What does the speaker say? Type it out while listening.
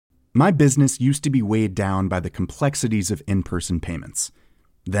My business used to be weighed down by the complexities of in-person payments.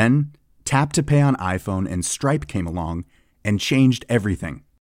 Then, Tap to Pay on iPhone and Stripe came along and changed everything.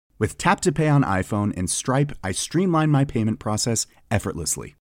 With Tap to Pay on iPhone and Stripe, I streamlined my payment process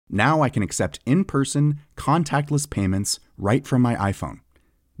effortlessly. Now I can accept in-person, contactless payments right from my iPhone.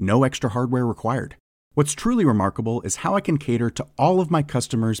 No extra hardware required. What's truly remarkable is how I can cater to all of my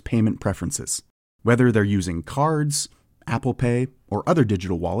customers' payment preferences. Whether they're using cards, Apple Pay, or other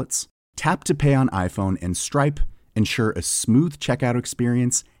digital wallets, Tap to Pay on iPhone and Stripe ensure a smooth checkout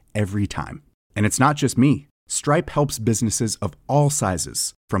experience every time. And it's not just me. Stripe helps businesses of all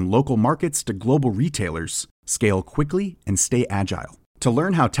sizes, from local markets to global retailers, scale quickly and stay agile. To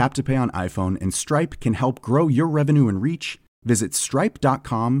learn how Tap to Pay on iPhone and Stripe can help grow your revenue and reach, visit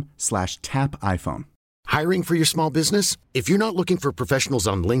stripe.com/tapiphone. Hiring for your small business? If you're not looking for professionals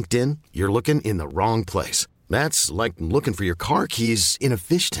on LinkedIn, you're looking in the wrong place. That's like looking for your car keys in a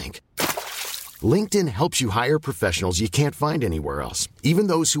fish tank. LinkedIn helps you hire professionals you can't find anywhere else, even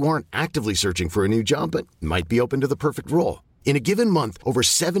those who aren't actively searching for a new job but might be open to the perfect role. In a given month, over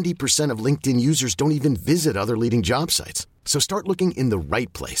 70% of LinkedIn users don't even visit other leading job sites. So start looking in the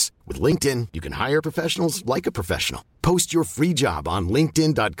right place. With LinkedIn, you can hire professionals like a professional. Post your free job on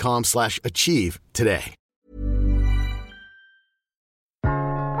linkedin.com/achieve today.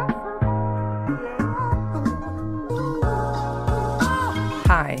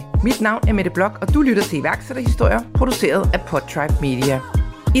 Hej, mit navn er Mette Blok, og du lytter til iværksætterhistorier, produceret af Podtribe Media.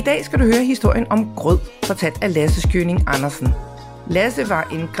 I dag skal du høre historien om grød, fortalt af Lasse Skjønning Andersen. Lasse var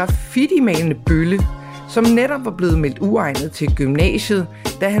en graffiti-malende bølle, som netop var blevet meldt uegnet til gymnasiet,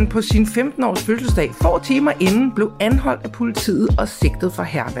 da han på sin 15-års fødselsdag få timer inden blev anholdt af politiet og sigtet for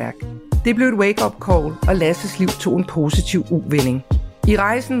hærværk. Det blev et wake-up call, og Lasses liv tog en positiv uvending. I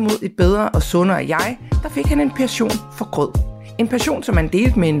rejsen mod et bedre og sundere jeg, der fik han en passion for grød. En passion, som han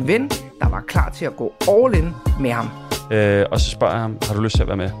delte med en ven, der var klar til at gå all in med ham. Og så spørger jeg ham, har du lyst til at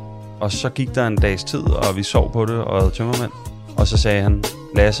være med? Og så gik der en dags tid, og vi sov på det og havde tømmermænd. Og så sagde han,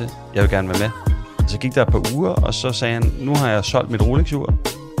 Lasse, jeg vil gerne være med. Og så gik der et par uger, og så sagde han, nu har jeg solgt mit Rolex-ur.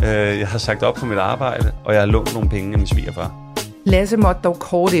 Jeg har sagt op på mit arbejde, og jeg har lånt nogle penge af min svigerfar. Lasse måtte dog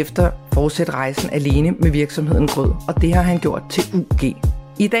kort efter fortsætte rejsen alene med virksomheden Grød, og det har han gjort til UG.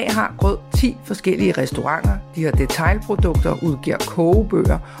 I dag har Grød 10 forskellige restauranter, de har detailprodukter, udgiver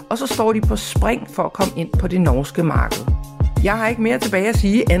kogebøger, og så står de på spring for at komme ind på det norske marked. Jeg har ikke mere tilbage at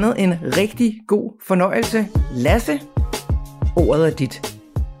sige andet end rigtig god fornøjelse. Lasse, ordet er dit.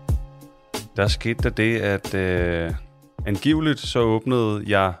 Der skete der det, at angiveligt så åbnede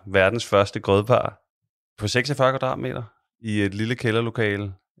jeg verdens første grødbar på 46 kvadratmeter i et lille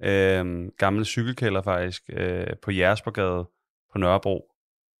kælderlokale. Gammel cykelkælder faktisk, på Jægersborggade på Nørrebro.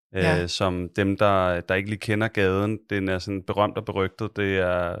 Ja. Som dem, der ikke lige kender gaden, den er sådan berømt og berygtet. Det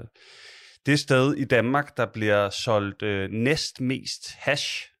er det sted i Danmark, der bliver solgt næstmest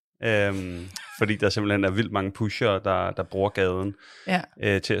hash, fordi der simpelthen er vildt mange pushere, der bruger gaden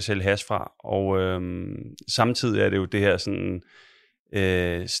til at sælge hash fra. Og samtidig er det jo det her sådan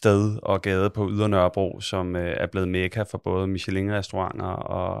sted og gade på Ydre Nørrebro, som er blevet mekka for både Michelin-restauranter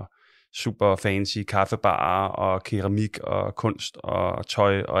og super fancy kaffebarer og keramik og kunst og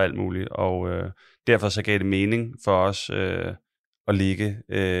tøj og alt muligt. Og derfor så gav det mening for os at ligge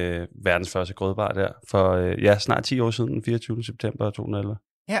verdens første grødbar der for snart 10 år siden, den 24. september 2011.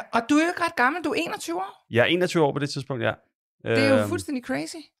 Ja, og du er jo ikke ret gammel, du er 21 år. Jeg er 21 år på det tidspunkt, ja. Det er jo fuldstændig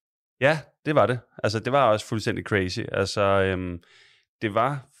crazy. Ja, det var det. Altså, det var også fuldstændig crazy. Altså, det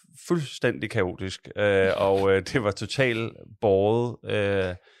var fuldstændig kaotisk, og det var totalt båret.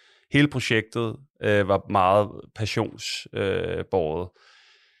 Hele projektet var meget passionsbåret.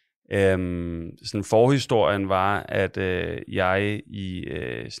 Sådan forhistorien var, at jeg i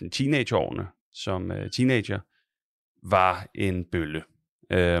sådan teenageårene, som teenager, var en bølle.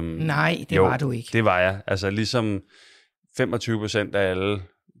 Nej, det var du ikke. Det var jeg. Altså ligesom 25% af alle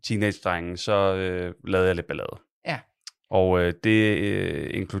teenage-drenge, så lavede jeg lidt ballade. Ja. Og det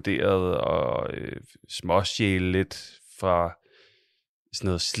inkluderede at småstjæle lidt fra sådan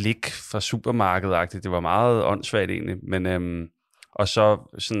noget slik fra supermarkedet-agtigt. Det var meget åndssvagt egentlig, men og så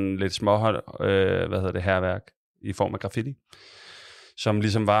sådan lidt småhold, hærværk i form af graffiti, som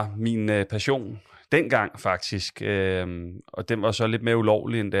ligesom var min passion dengang faktisk, og den var så lidt mere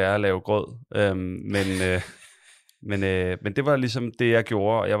ulovlig, end det er at lave grød, men det var ligesom det, jeg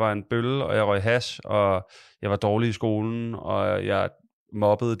gjorde. Jeg var en bølle, og jeg røg hash, og jeg var dårlig i skolen, og jeg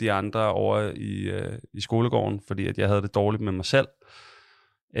mobbede de andre over i skolegården, fordi at jeg havde det dårligt med mig selv.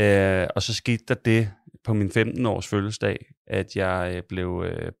 Og så skete der det på min 15-års fødselsdag, at jeg blev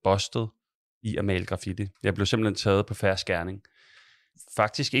bustet i at male graffiti. Jeg blev simpelthen taget på fersk gerning.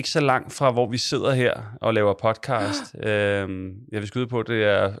 faktisk ikke så langt fra, hvor vi sidder her og laver podcast. Jeg vil skyde på, at det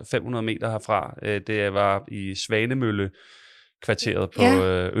er 500 meter herfra. Det var i Svanemølle-kvarteret på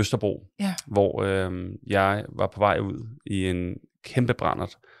Østerbro, hvor jeg var på vej ud i en kæmpe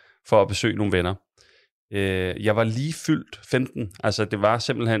brændert for at besøge nogle venner. Jeg var lige fyldt 15. Altså, det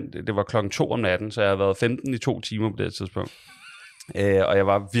var klokken 2 om natten, så jeg havde været 15 i 2 timer på det tidspunkt. Og jeg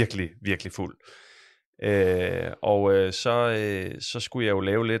var virkelig, virkelig fuld. Så skulle jeg jo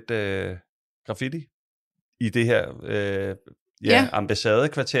lave lidt graffiti i det her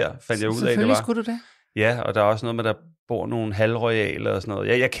ambassadekvarter, fandt jeg ud af, det var. Selvfølgelig skulle du det. Ja, og der er også noget med, der bor nogle halvroyale og sådan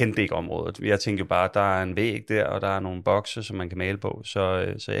noget. Jeg kendte ikke området. Jeg tænkte jo bare, der er en væg der, og der er nogle bokse, som man kan male på.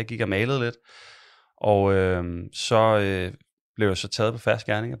 Så jeg gik og malede lidt. Og så blev jeg så taget på fersk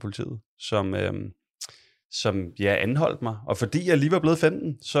gerning af politiet, som anholdt mig. Og fordi jeg lige var blevet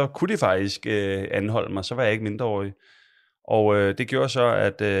 15, så kunne de faktisk anholde mig. Så var jeg ikke mindreårig. Og det gjorde så,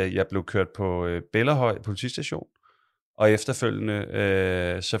 at jeg blev kørt på Bellahøj politistation. Og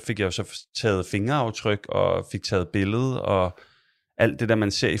efterfølgende, så fik jeg jo så taget fingeraftryk og fik taget billede. Og alt det, der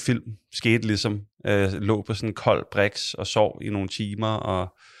man ser i film, skete ligesom. Lå på sådan en kold briks og sov i nogle timer.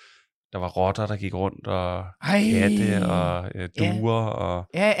 Og der var rotter, der gik rundt, og katte og duer. Og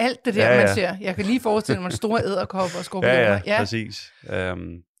ja, alt det der, man ser. Jeg kan lige forestille mig en store edderkopper og skorpioner. Ja, præcis.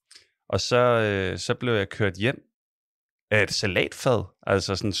 Og så blev jeg kørt hjem af et salatfad,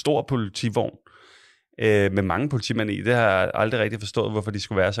 altså sådan en stor politivogn, med mange politimænd i. Det har jeg aldrig rigtig forstået, hvorfor de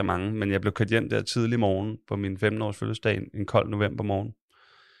skulle være så mange, men jeg blev kørt hjem der tidlig morgen på min 15-års fødselsdag, en kold novembermorgen,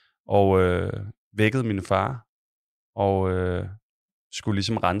 og vækkede min far, og skulle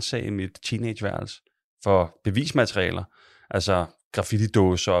ligesom ransage mit teenageværelse for bevismaterialer, altså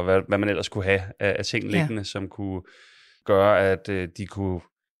graffitidåser og hvad man ellers kunne have af ting liggende, som kunne gøre, at de kunne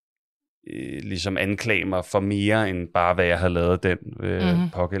ligesom anklage mig for mere end bare, hvad jeg havde lavet den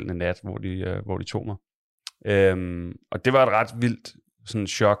pågældende nat, hvor de tog mig. Og det var et ret vildt sådan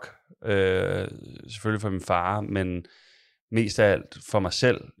chok, selvfølgelig for min far, men mest af alt for mig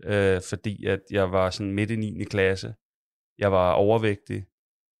selv, fordi at jeg var sådan midt i 9. klasse. Jeg var overvægtig.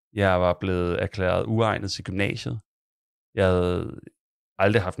 Jeg var blevet erklæret uegnet til gymnasiet. Jeg havde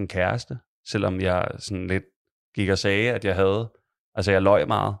aldrig haft en kæreste, selvom jeg sådan lidt gik og sagde, at jeg havde. Altså, jeg løj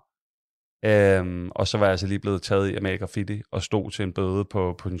meget. Og så var jeg altså lige blevet taget i at male graffiti og stod til en bøde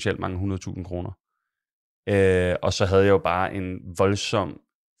på potentielt mange 100.000 kroner. Og så havde jeg jo bare en voldsom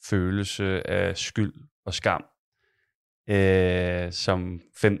følelse af skyld og skam som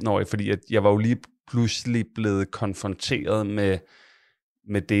 15-årig, fordi at jeg var jo lige pludselig blevet konfronteret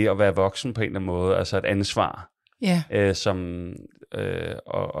med det at være voksen på en eller anden måde, altså et ansvar,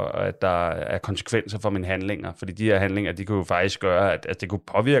 og at der er konsekvenser for mine handlinger, fordi de her handlinger, de kunne jo faktisk gøre, at det kunne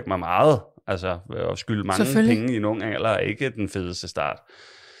påvirke mig meget, altså at skylde mange penge i en ung alder er ikke den fedeste start.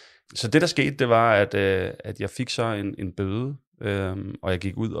 Så det, der skete, det var, at jeg fik så en bøde, og jeg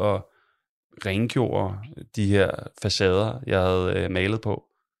gik ud og rengjorde de her facader, jeg havde malet på,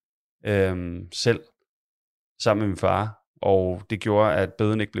 selv, sammen med min far, og det gjorde, at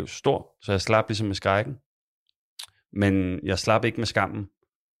bøden ikke blev stor, så jeg slap ligesom med skrækken, men jeg slap ikke med skammen,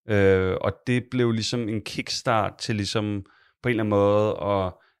 og det blev ligesom en kickstart til ligesom på en eller anden måde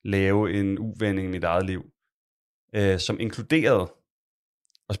at lave en uvending i mit eget liv, som inkluderede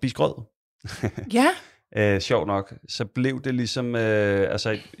at spise grød. Ja. Sjovt nok, så blev det ligesom,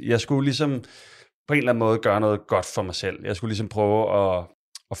 altså jeg skulle ligesom på en eller anden måde gøre noget godt for mig selv. Jeg skulle ligesom prøve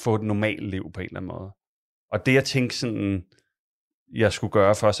at få et normalt liv på en eller anden måde. Og det jeg tænkte sådan, jeg skulle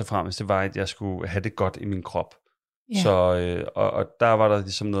gøre først og fremmest, det var, at jeg skulle have det godt i min krop. Yeah. Så, og der var der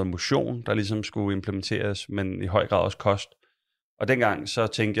ligesom noget motion, der ligesom skulle implementeres, men i høj grad også kost. Og dengang så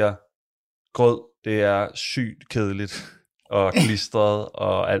tænkte jeg, grød, det er sygt kedeligt og klistret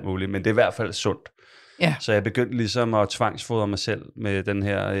og alt muligt, men det er i hvert fald sundt. Yeah. Så jeg begyndte ligesom at tvangsfodre mig selv med den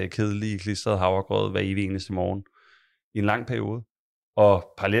her kedelige, klistrede havregrød hver evig eneste morgen i en lang periode.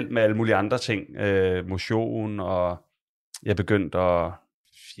 Og parallelt med alle mulige andre ting, motion, og jeg begyndte at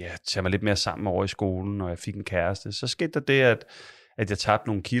tage mig lidt mere sammen over i skolen, og jeg fik en kæreste. Så skete der det, at jeg tabte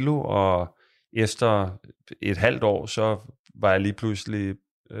nogle kilo, og efter et halvt år, så var jeg lige pludselig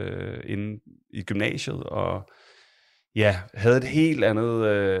inde i gymnasiet, og havde en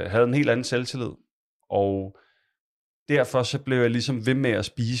helt anden selvtillid. Og derfor så blev jeg ligesom ved med at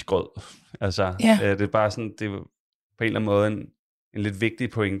spise grød. Altså, det er bare sådan, det var på en eller anden måde en lidt vigtig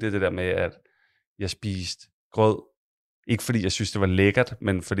pointe, det der med, at jeg spiste grød, ikke fordi jeg synes, det var lækkert,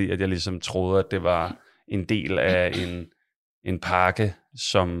 men fordi at jeg ligesom troede, at det var en del af en pakke,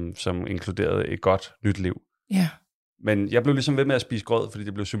 som inkluderede et godt nyt liv. Ja. Men jeg blev ligesom ved med at spise grød, fordi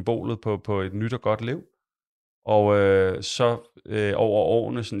det blev symbolet på et nyt og godt liv. Og så over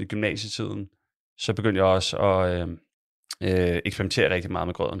årene, sådan i gymnasietiden, så begyndte jeg også at eksperimentere rigtig meget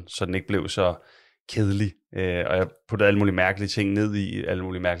med grøden, så den ikke blev så kedelig. Og jeg puttede alle mulige mærkelige ting ned i, alle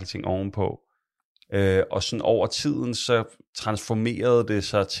mulige mærkelige ting ovenpå. Og sådan over tiden, så transformerede det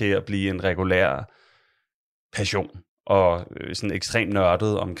sig til at blive en regulær passion, og sådan ekstremt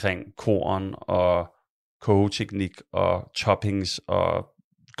nørdet omkring korn og kogeteknik og toppings og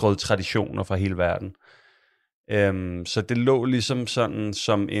grødtraditioner fra hele verden. Så det lå ligesom sådan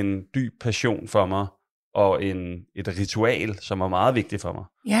som en dyb passion for mig, og et ritual, som var meget vigtigt for mig.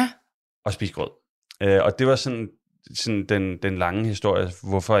 Ja. At spise grød. Og det var sådan den lange historie,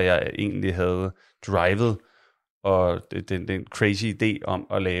 hvorfor jeg egentlig havde drivet, og den crazy idé om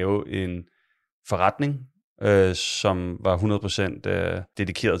at lave en forretning, som var 100%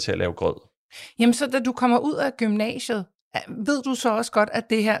 dedikeret til at lave grød. Jamen, så da du kommer ud af gymnasiet, ved du så også godt, at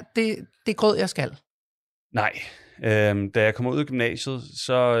det her, det er grød, jeg skal? Nej. Da jeg kommer ud af gymnasiet,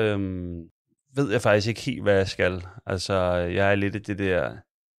 så ved jeg faktisk ikke helt, hvad jeg skal. Altså, jeg er lidt i det der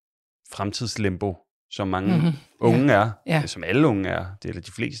fremtidslimbo, som mange unge er, som alle unge er, det er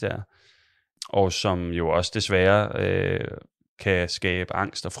de fleste er, og som jo også desværre kan skabe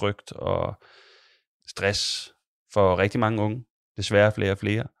angst og frygt og stress for rigtig mange unge. Desværre flere og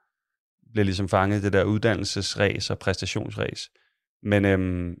flere bliver ligesom fanget i det der uddannelsesræs og præstationsræs. Men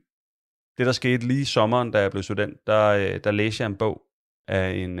det, der skete lige i sommeren, da jeg blev student, der læste jeg en bog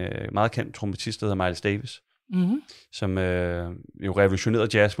af en meget kendt trompetist, der hedder Miles Davis, som jo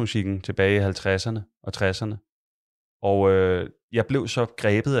revolutionerede jazzmusikken tilbage i 50'erne og 60'erne. Og jeg blev så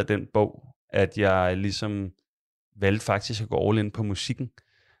grebet af den bog, at jeg ligesom valgte faktisk at gå all in på musikken.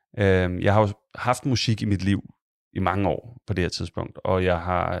 Jeg har jo haft musik i mit liv i mange år på det her tidspunkt, og jeg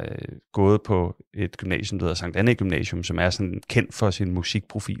har gået på et gymnasium, der hedder Sankt Anne Gymnasium, som er sådan kendt for sin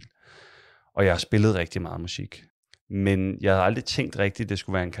musikprofil. Og jeg har spillet rigtig meget musik. Men jeg havde aldrig tænkt rigtigt, at det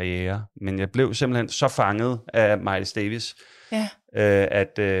skulle være en karriere. Men jeg blev simpelthen så fanget af Miles Davis,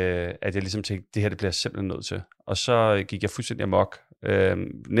 at jeg ligesom tænkte, det her det bliver jeg simpelthen nødt til. Og så gik jeg fuldstændig amok,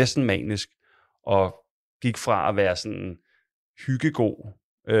 næsten manisk, og gik fra at være sådan hyggegod,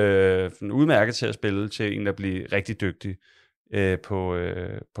 udmærket til at spille, til en, der blev rigtig dygtig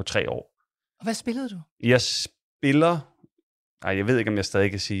på 3 år. Og hvad spillede du? Jeg spiller... Nej, jeg ved ikke, om jeg stadig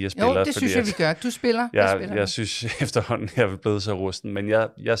kan sige, at jeg spiller. Jo, det synes jeg, vi gør. Du spiller. Jeg synes efterhånden, jeg er blevet så rusten, men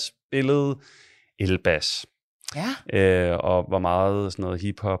jeg spillede elbass. Ja. Og var meget sådan noget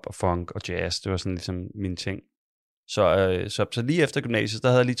hiphop og funk og jazz. Det var sådan ligesom mine ting. Så lige efter gymnasiet, der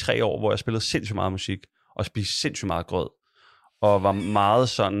havde jeg lige 3 år, hvor jeg spillede sindssygt meget musik, og spiste sindssygt meget grød. Og var meget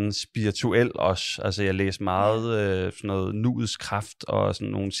sådan spirituel også. Altså jeg læste meget sådan noget nuets kraft, og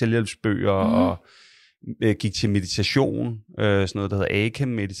sådan nogle selvhjælpsbøger, og gik til meditation, sådan noget, der hedder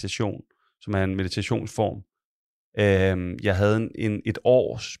Akem-meditation, som er en meditationsform. Jeg havde et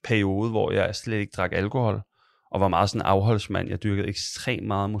års periode, hvor jeg slet ikke drak alkohol, og var meget sådan en afholdsmand. Jeg dyrkede ekstremt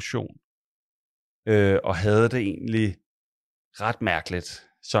meget motion, og havde det egentlig ret mærkeligt,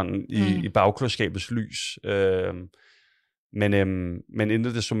 sådan i bagklodskabets lys. Men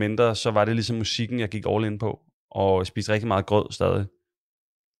intet desto mindre, så var det ligesom musikken, jeg gik all in på, og spiste rigtig meget grød stadig.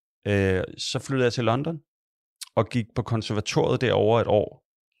 Så flyttede jeg til London, og gik på konservatoriet derovre 1 år.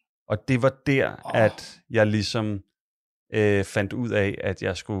 Og det var der, at jeg ligesom fandt ud af, at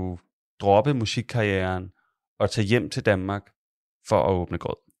jeg skulle droppe musikkarrieren, og tage hjem til Danmark, for at åbne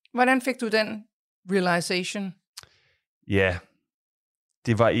grød. Hvordan fik du den realization? Ja,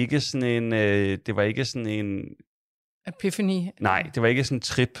 det var ikke sådan en Epiphany? Nej, det var ikke sådan en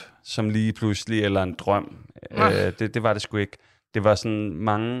trip, som lige pludselig, eller en drøm. Det var det sgu ikke. Det var sådan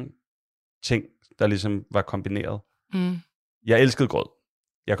mange ting, der ligesom var kombineret. Jeg elskede grød.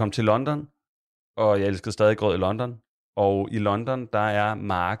 Jeg kom til London, og jeg elskede stadig grød i London. Og i London, der er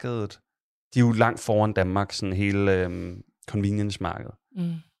markedet, de er jo langt foran Danmark, sådan hele convenience-markedet.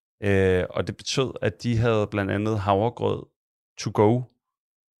 Og det betød, at de havde blandt andet havregrød to go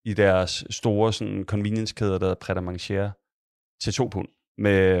i deres store sådan convenience-kæder, der hedder Pret a Manger, til 2 pund.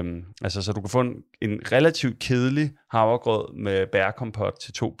 Så du kan få en relativt kedelig havregrød med bærkompot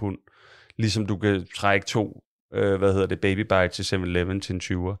til 2 pund, ligesom du kan trække 2 Baby Bite til 7-Eleven til en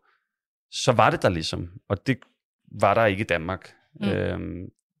 20'er. Så var det der ligesom, og det var der ikke i Danmark.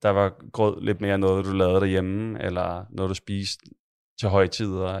 Der var grød lidt mere noget, du lavede derhjemme, eller noget, du spiste til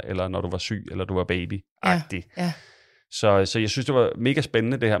højtider, eller når du var syg, eller du var baby-agtig. Ja. Så jeg synes, det var mega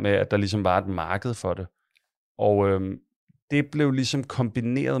spændende det her med, at der ligesom var et marked for det. Og det blev ligesom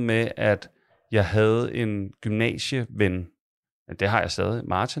kombineret med, at jeg havde en gymnasieven, det har jeg stadig,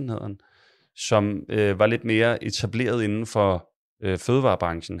 Martin hedder han, som var lidt mere etableret inden for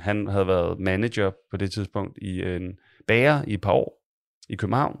fødevarebranchen. Han havde været manager på det tidspunkt i en bager i et par år i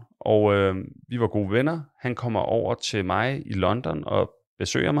København, og vi var gode venner. Han kommer over til mig i London og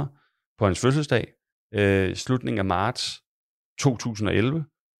besøger mig på hans fødselsdag, slutningen af marts 2011,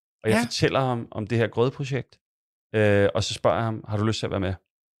 og jeg fortæller ham om det her grødprojekt, og så spørger jeg ham, har du lyst til at være med?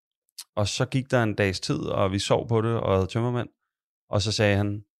 Og så gik der en dags tid, og vi sov på det og havde tømmermænd, og så sagde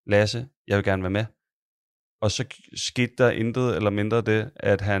han, Lasse, jeg vil gerne være med. Og så skete der intet eller mindre det,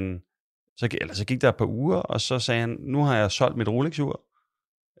 at så gik der et par uger, og så sagde han, nu har jeg solgt mit Rolex-ur,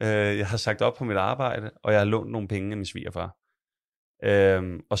 jeg har sagt op på mit arbejde, og jeg har lånt nogle penge af min svigerfar.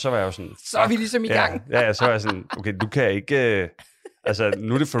 Og så var jeg jo sådan... Så er vi ligesom i gang. Ja, så var jeg sådan, okay, du kan ikke... altså,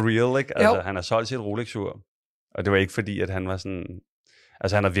 nu er det for real, ikke? Altså, han har solgt sit Rolex-ur, og det var ikke fordi, at han var sådan...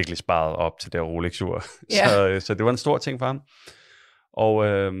 Altså, han har virkelig sparet op til det Rolex-ur. Så det var en stor ting for ham. Og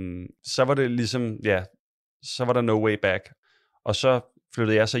så var det ligesom, så var der no way back. Og så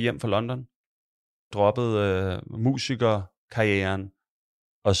flyttede jeg så hjem fra London, droppede musikerkarrieren,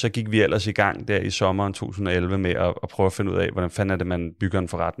 og så gik vi ellers i gang der i sommeren 2011 med at prøve at finde ud af, hvordan fanden er det, man bygger en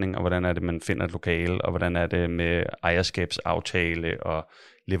forretning, og hvordan er det, man finder et lokale, og hvordan er det med ejerskabsaftale, og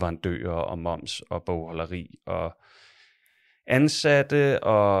leverandører, og moms, og bogholderi, og ansatte,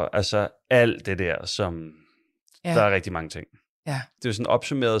 og altså alt det der, som der er rigtig mange ting. Ja. Det var sådan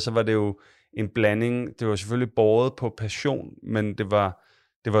opsummeret, så var det jo en blanding, det var selvfølgelig båret på passion, men det var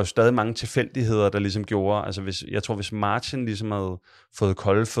jo stadig mange tilfældigheder, der ligesom gjorde, altså jeg tror, hvis Martin ligesom havde fået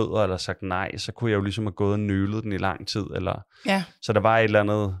kolde fødder, eller sagt nej, så kunne jeg jo ligesom have gået og nølet den i lang tid, eller, så der var et eller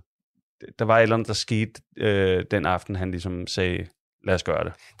andet, der skete den aften, han ligesom sagde, lad os gøre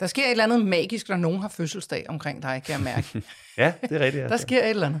det. Der sker et eller andet magisk, når nogen har fødselsdag omkring dig, kan jeg mærke. Ja, det er rigtigt. Der sker et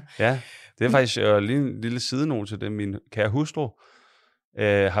eller andet. Ja, det er faktisk lige en lille sidenote til det. Min kære hustru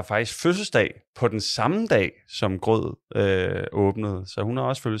har faktisk fødselsdag på den samme dag, som Grød åbnede. Så hun har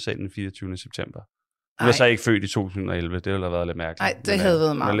også fødselsdag den 24. september. Hun er så ikke født i 2011. Det ville have været lidt mærkeligt. Nej, det havde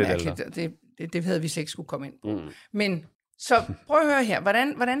været meget mærkeligt. Det havde vi slet ikke skulle komme ind på. Men så prøv at høre her.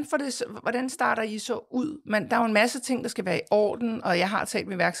 Hvordan starter I så ud? Der er jo en masse ting, der skal være i orden, og jeg har talt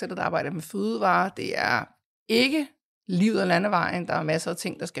med iværksættere, der arbejder med fødevarer. Det er ikke livet og landevejen. Der er masser af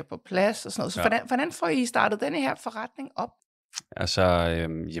ting, der skal på plads og sådan noget. Så hvordan får I startet denne her forretning op? Altså,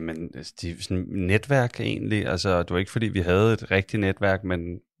 det er sådan netværk egentlig. Altså, det var ikke fordi, vi havde et rigtigt netværk,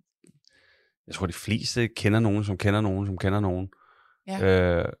 men jeg tror, de fleste kender nogen, som kender nogen, som kender nogen.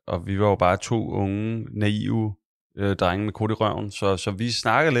 Ja. Og vi var jo bare 2 unge, naive drenge med krudt i røven. Så vi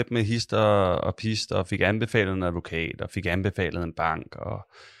snakkede lidt med hist og pist, og fik anbefalet en advokat, og fik anbefalet en bank, og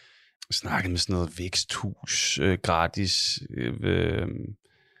snakkede med sådan noget væksthus, gratis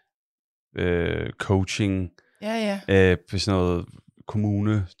coaching, på sådan noget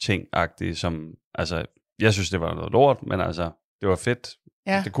kommune-ting-agtigt, som, altså, jeg synes, det var noget lort, men altså, det var fedt.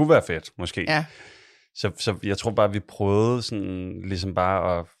 Ja. Det kunne være fedt, måske. Ja. Så jeg tror bare, vi prøvede sådan, ligesom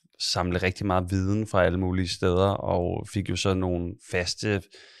bare at samle rigtig meget viden fra alle mulige steder, og fik jo så nogle faste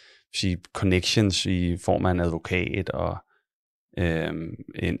connections i form af en advokat, og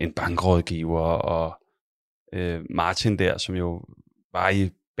en bankrådgiver, og Martin der, som jo var i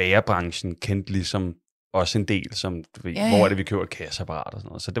bagerbranchen, kendte ligesom også en del, som, hvor er det, vi køber et kasseapparat og sådan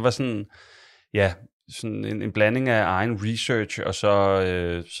noget. Så det var sådan, sådan en blanding af egen research, og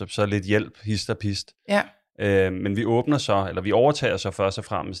så lidt hjælp, hist og pist. Ja. Men vi overtager så først og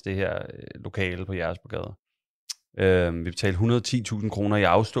fremmest det her lokale på Jægersborggade. Vi betalte 110.000 kroner i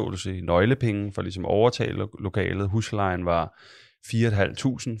afståelse i nøglepenge for ligesom at overtage lokalet. Huslejen var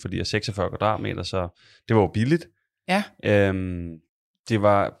 4.500, fordi jeg er 46 kvadratmeter, så det var jo billigt. Ja. Det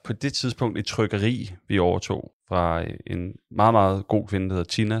var på det tidspunkt et trykkeri, vi overtog fra en meget, meget god kvinde, der hedder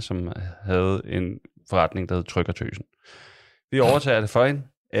Tina, som havde en forretning, der hed Trykkertøsen. Vi overtager det for hende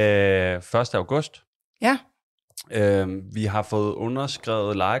 1. august. Ja. Vi har fået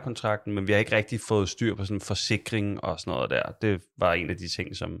underskrevet lejekontrakten, men vi har ikke rigtig fået styr på sådan en forsikring og sådan noget der. Det var en af de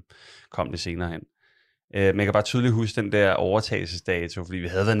ting, som kom lidt senere hen. Men jeg kan bare tydeligt huske den der overtagelsesdato, fordi vi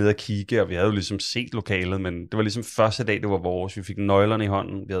havde været nede og kigge, og vi havde jo ligesom set lokalet, men det var ligesom første dag, det var vores. Vi fik nøglerne i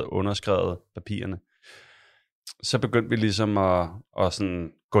hånden, vi havde underskrevet papirerne. Så begyndte vi ligesom at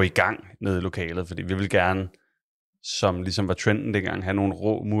sådan gå i gang nede i lokalet, fordi vi ville gerne, som ligesom var trenden dengang, have nogle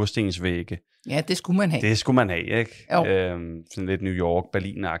rå murstensvægge. Ja, det skulle man have. Det skulle man have, ikke? Sådan lidt New York,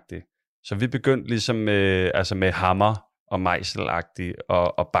 Berlin-agtigt. Så vi begyndte ligesom med hammer og mejsel-agtigt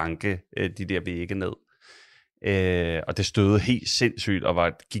og banke de der vægge ned. Og det stødede helt sindssygt og var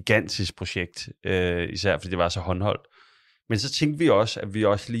et gigantisk projekt, især fordi det var så håndholdt. Men så tænkte vi også, at vi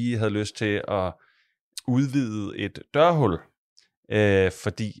også lige havde lyst til at udvide et dørhul.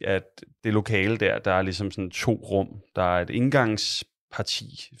 fordi at det lokale der er ligesom sådan 2 rum. Der er et indgangsparti,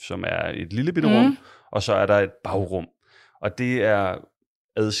 som er et lille bitte rum, og så er der et bagrum. Og det er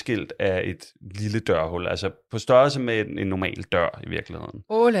adskilt af et lille dørhul, altså på størrelse med en normal dør i virkeligheden.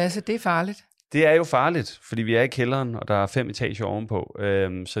 Lasse, det er farligt. Det er jo farligt, fordi vi er i kælderen, og der er 5 etager ovenpå.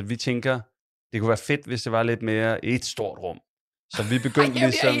 Så vi tænker, det kunne være fedt, hvis det var lidt mere et stort rum. Så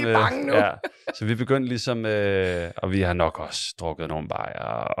vi begyndte ligesom, og vi har nok også drukket nogle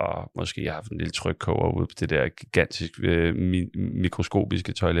bajer, og måske haft en lille trykkoger ude på det der gigantiske,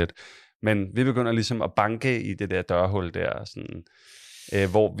 mikroskopiske toilet. Men vi begynder ligesom at banke i det der dørhul der, sådan,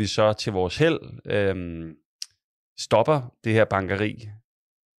 hvor vi så til vores held stopper det her bankeri,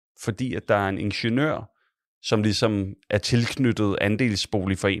 fordi at der er en ingeniør, som ligesom er tilknyttet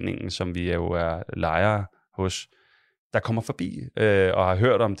andelsboligforeningen, som vi jo er lejere hos, der kommer forbi og har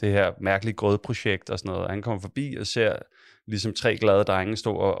hørt om det her mærkelige grødprojekt og sådan noget. Han kommer forbi og ser ligesom 3 glade drenge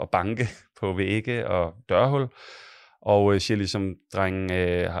stå og banke på vægge og dørhul, og siger ligesom,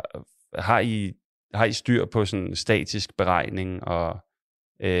 drenge, har I styr på sådan statisk beregning og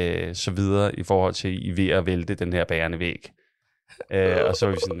så videre i forhold til, I ved at vælte den her bærende væg? Og så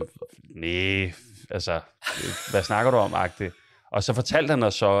er vi sådan, nej, altså, hvad snakker du om, agtigt? Og så fortalte han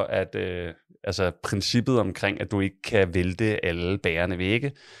os så, at princippet omkring, at du ikke kan vælte alle bærende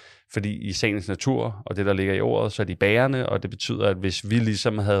vægge, fordi i sagens natur, og det der ligger i ordet, så er de bærende, og det betyder, at hvis vi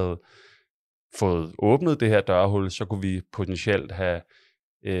ligesom havde fået åbnet det her dørhul, så kunne vi potentielt have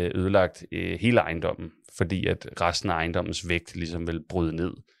ødelagt hele ejendommen, fordi at resten af ejendommens vægt ligesom vil bryde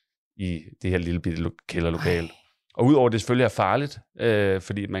ned i det her lille bitte kælderlokale. Og udover det selvfølgelig er farligt,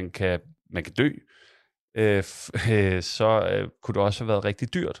 fordi man kan dø, så kunne det også have været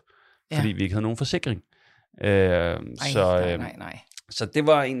rigtig dyrt, fordi vi ikke havde nogen forsikring. Nej. Så det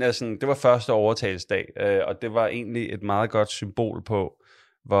var det var første overtagelsesdag, og det var egentlig et meget godt symbol på,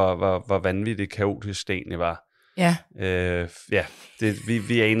 hvor vanvittigt kaotisk det egentlig var. Ja.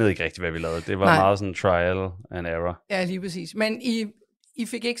 Vi anede ikke rigtigt, hvad vi lavede. Det var meget sådan trial and error. Ja, lige præcis. Men I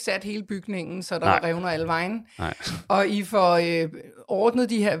fik ikke sat hele bygningen, så der revner alle vejen. Nej. Og I får ordnet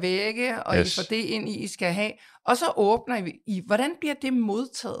de her vægge, og I får det ind, I skal have. Og så åbner I. Hvordan bliver det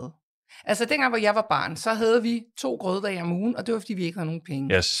modtaget? Altså dengang, hvor jeg var barn, så havde vi 2 grøddage om ugen, og det var, fordi vi ikke havde nogen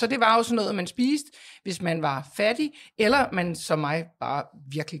penge. Yes. Så det var jo sådan noget, man spiste, hvis man var fattig, eller man som mig bare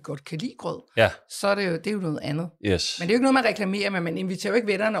virkelig godt kan lide grød. Ja. Så er det er jo noget andet. Yes. Men det er jo ikke noget, man reklamerer med, man inviterer jo ikke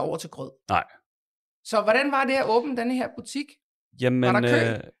vennerne over til grød. Nej. Så hvordan var det at åbne denne her butik? Jamen, var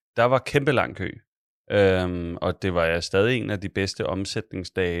der kø? Der var kæmpe lang kø. Og det var stadig en af de bedste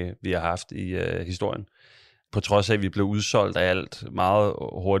omsætningsdage, vi har haft i historien. På trods af, at vi blev udsolgt af alt meget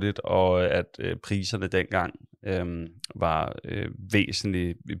hurtigt, og at priserne dengang var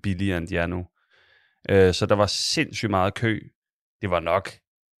væsentligt billigere, end de er nu. Så der var sindssygt meget kø. Det var nok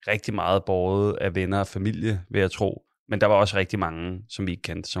rigtig meget båret af venner og familie, vil jeg tro. Men der var også rigtig mange, som vi ikke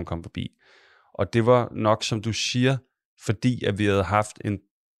kendte, som kom forbi. Og det var nok, som du siger, fordi at vi havde haft en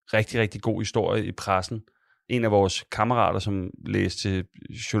rigtig, rigtig god historie i pressen. En af vores kammerater, som læste til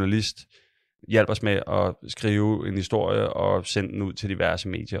journalist, hjalp os med at skrive en historie og sende den ud til diverse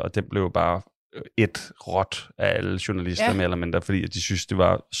medier, og det blev bare et råt af alle journalister mere eller mindre, fordi at de synes, det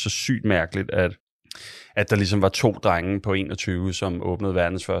var så sygt mærkeligt, at der ligesom var 2 drenge på 21, som åbnede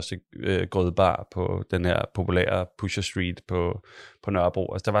verdens første grødbar på den her populære Pusher Street på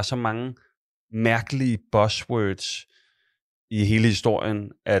Nørrebro. Altså, der var så mange mærkelige buzzwords i hele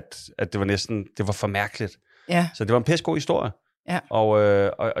historien, at det var for mærkeligt. Ja. Så det var en pissegod historie. Ja.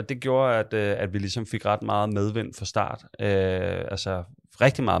 Og det gjorde, at vi ligesom fik ret meget medvind fra start. Altså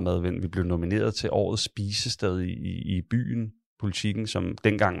rigtig meget medvind. Vi blev nomineret til årets spisested i byen, Politikken, som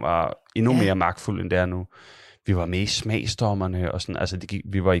dengang var endnu mere magtfuld, end det er nu. Vi var med i smagsdommerne, og sådan, altså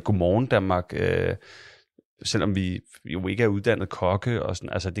vi var i Godmorgen Danmark, selvom vi jo ikke er uddannet kokke, og sådan,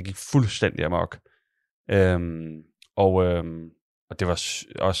 altså det gik fuldstændig amok. Og det var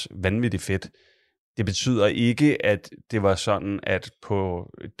også vanvittigt fedt. Det betyder ikke, at det var sådan, at på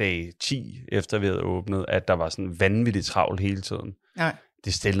dag 10, efter vi havde åbnet, at der var sådan vanvittigt travlt hele tiden. Nej.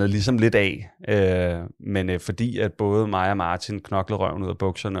 Det stillede ligesom lidt af, men fordi at både mig og Martin knoklede røven ud af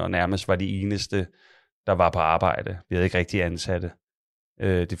bukserne, og nærmest var de eneste, der var på arbejde. Vi havde ikke rigtig ansatte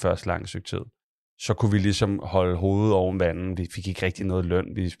de første lange stykke tid. Så kunne vi ligesom holde hovedet oven vandet. Vi fik ikke rigtig noget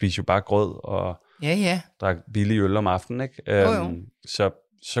løn. Vi spiste jo bare grød og drak billig øl om aftenen, ikke?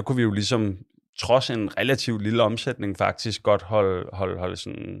 Så kunne vi jo ligesom, trods en relativt lille omsætning, faktisk godt holde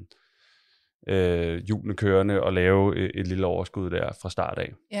sådan hjulene kørende og lave et lille overskud der fra start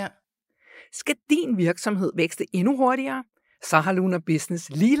af. Ja. Skal din virksomhed vækste endnu hurtigere? Så har Lunar Business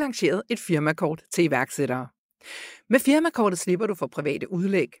lige lanceret et firmakort til iværksættere. Med firmakortet slipper du for private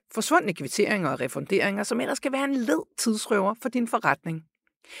udlæg, forsvundne kvitteringer og refunderinger, som ellers skal være en led tidsrøver for din forretning.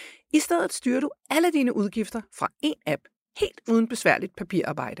 I stedet styrer du alle dine udgifter fra én app, helt uden besværligt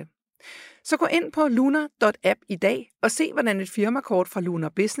papirarbejde. Så gå ind på lunar.app i dag og se, hvordan et firmakort fra Lunar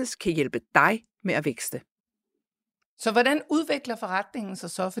Business kan hjælpe dig med at vækste. Så hvordan udvikler forretningen sig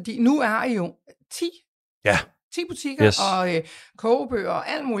så? Fordi nu er I jo 10 butikker og kogebøger og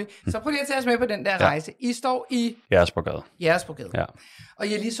alt muligt. Så prøv lige at tage os med på den der rejse. I står i Jægersborgade. Ja. Og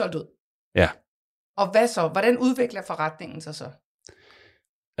I er lige solgt ud. Ja. Og hvad så? Hvordan udvikler forretningen sig så?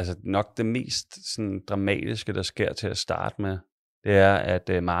 Altså nok det mest sådan, dramatiske, der sker til at starte med, det er,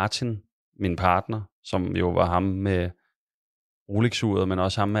 at Martin, min partner, som jo var ham med Rolex-uret, men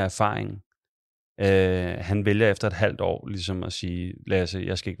også ham med erfaring, han vælger efter et halvt år ligesom at sige, Lasse,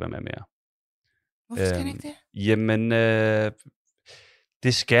 jeg skal ikke være med mere. Hvorfor skal han ikke det? Jamen,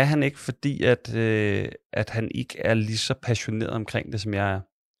 det skal han ikke, fordi at han ikke er lige så passioneret omkring det, som jeg er.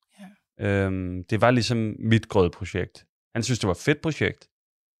 Ja. Det var ligesom mit grødprojekt. Han synes, det var et fedt projekt,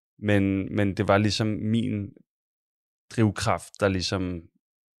 men det var ligesom min drivkraft, der ligesom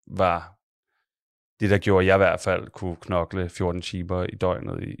var det, der gjorde, at jeg i hvert fald kunne knokle 14 timer i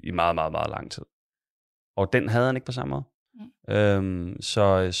døgnet i meget, meget, meget lang tid. Og den havde han ikke på samme måde.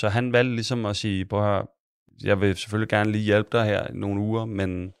 Så han valgte ligesom at sige, jeg vil selvfølgelig gerne lige hjælpe dig her i nogle uger,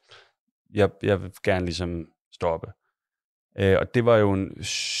 men jeg vil gerne ligesom stoppe. Og det var jo en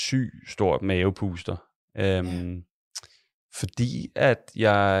stor mavepuster. Fordi at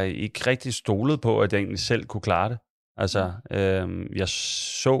jeg ikke rigtig stolede på, at jeg egentlig selv kunne klare det. Altså, jeg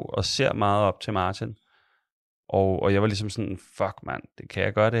så og ser meget op til Martin. Og jeg var ligesom sådan, fuck mand, det kan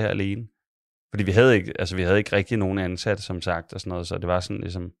jeg gøre det her alene. Fordi vi havde ikke rigtig nogen ansatte, som sagt, og sådan noget, så det var sådan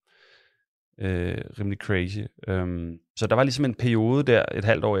ligesom rimelig crazy. Så der var ligesom en periode der, et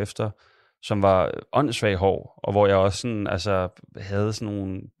halvt år efter, som var åndssvagt hård, og hvor jeg også sådan, altså, havde sådan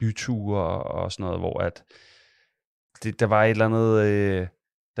nogle byture og sådan noget, hvor at der var et eller andet,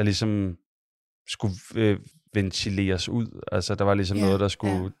 der ligesom skulle ventileres ud. Altså, der var ligesom noget, der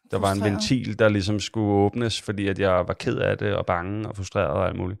skulle, der var en ventil, der ligesom skulle åbnes, fordi at jeg var ked af det, og bange, og frustreret og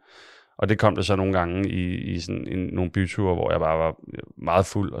alt muligt. Og det kom der så nogle gange i sådan nogle byture, hvor jeg bare var meget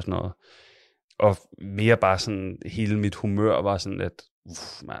fuld og sådan noget. Og mere bare sådan, hele mit humør var sådan, at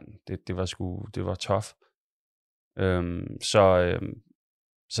mand, det var tough.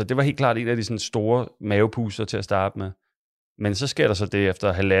 Så det var helt klart en af de sådan store mavepuster til at starte med. Men så sker der så det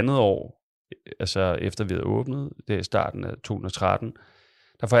efter 1,5 år, altså efter vi havde åbnet, det er i starten af 2013,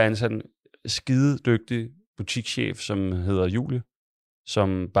 der får jeg ansat en skide dygtig butikschef, som hedder Julie,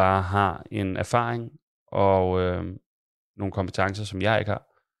 som bare har en erfaring og nogle kompetencer, som jeg ikke har.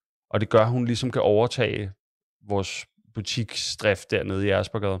 Og det gør, at hun ligesom kan overtage vores butiksdrift dernede i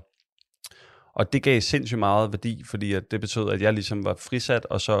Jægersborgade. Og det gav sindssygt meget værdi, fordi at det betød, at jeg ligesom var frisat,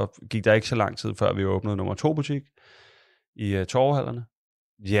 og så gik der ikke så lang tid, før vi åbnede nummer 2 butik i Torvehallerne.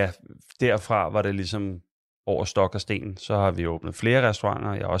 Ja, derfra var det ligesom over stok og sten. Så har vi åbnet flere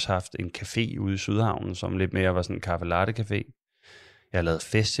restauranter. Jeg har også haft en café ude i Sydhavnen, som lidt mere var sådan en kaffe latte café. Jeg har lavet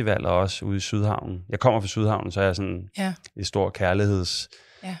festivaler også ude i Sydhavnen. Jeg kommer fra Sydhavnen, så er jeg sådan et stort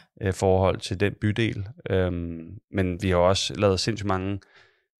kærlighedsforhold til den bydel. Men vi har også lavet sindssygt mange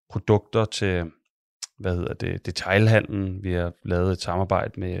produkter til, detailhandlen. Vi har lavet et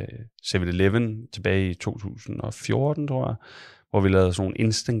samarbejde med 7-Eleven tilbage i 2014, tror jeg, hvor vi lavede sådan nogle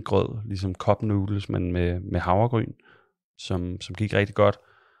instant-grød, ligesom cup noodles, men med havregryn, som gik rigtig godt.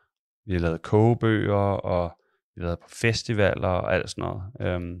 Vi har lavet kogebøger, og vi har været på festivaler og alt sådan noget.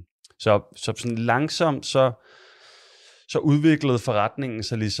 Så sådan langsomt, så udviklede forretningen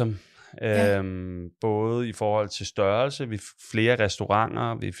sig ligesom, både i forhold til størrelse, vi fik flere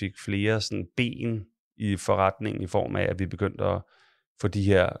restauranter, vi fik flere sådan ben i forretningen i form af, at vi begyndte at få de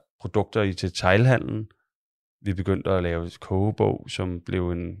her produkter i detailhandlen. Vi begyndte at lave et kogebog, som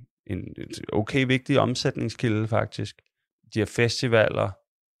blev en okay vigtig omsætningskilde faktisk. De her festivaler,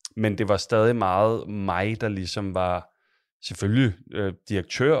 men det var stadig meget mig, der ligesom var selvfølgelig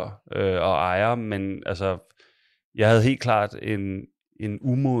direktør og ejer, men altså, jeg havde helt klart en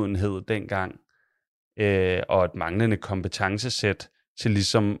umodenhed dengang, og et manglende kompetencesæt til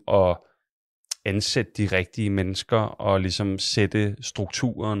ligesom at ansætte de rigtige mennesker, og ligesom sætte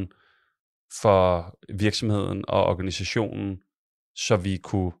strukturen for virksomheden og organisationen, så vi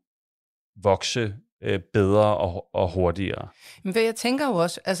kunne vokse bedre og hurtigere. Men jeg tænker jo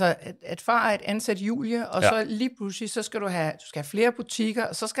også, altså, at far er et ansat Julie, og så lige pludselig, så skal du have flere butikker,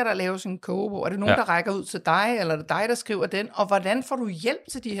 og så skal der laves en kogebog. Er det nogen, der rækker ud til dig, eller er det dig, der skriver den? Og hvordan får du hjælp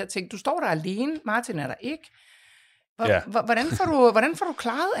til de her ting? Du står der alene, Martin er der ikke. Hvordan får du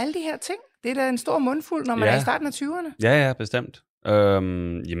klaret alle de her ting? Det er da en stor mundfuld, når man er i starten af 20'erne. Ja, bestemt.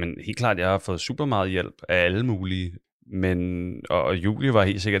 Jamen, helt klart, jeg har fået super meget hjælp af alle mulige. Og Julie var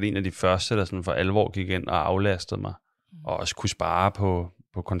helt sikkert en af de første, der sådan for alvor gik ind og aflastede mig. Og også kunne spare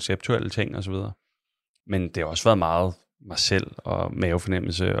på konceptuelle ting og så videre. Men det har også været meget mig selv og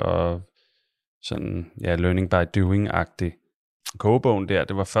mavefornemmelse og sådan, learning by doing-agtig. Kogebogen der,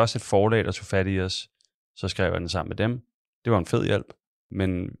 det var først et forlag, der tog fat i os. Så skrev jeg den sammen med dem. Det var en fed hjælp.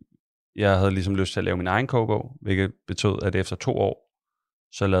 Men jeg havde ligesom lyst til at lave min egen kogebog, hvilket betød, at efter 2 år,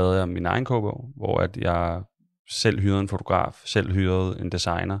 så lavede jeg min egen kogebog, hvor at jeg selv hyrede en fotograf, selv hyrede en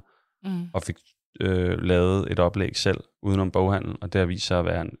designer, og fik lavet et oplæg selv udenom boghandel, og det har vist sig at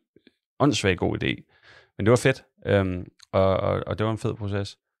være en åndssvagt god idé. Men det var fedt, og det var en fed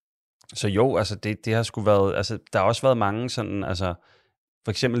proces. Så jo, altså det har sgu været, altså der har også været mange sådan, altså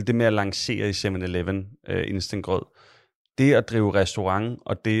for eksempel det med at lancere i 7-Eleven instant grød. Det at drive restaurant,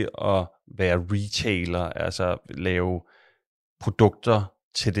 og det at være retailer, altså lave produkter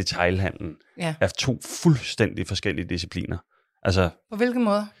til detailhandlen, er 2 fuldstændig forskellige discipliner. Altså, på hvilken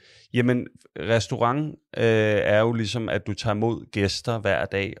måde? Jamen, restaurant er jo ligesom, at du tager imod gæster hver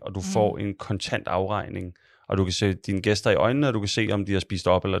dag, og du får en kontant afregning, og du kan se dine gæster i øjnene, og du kan se, om de har spist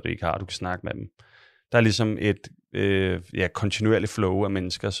op, eller de ikke har, du kan snakke med dem. Der er ligesom et kontinuerligt flow af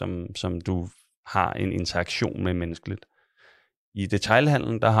mennesker, som du har en interaktion med menneskeligt. I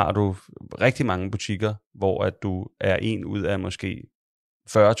detailhandlen, der har du rigtig mange butikker, hvor at du er en ud af måske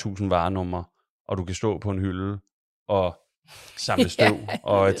 40.000 varenumre, og du kan stå på en hylde og samle støv,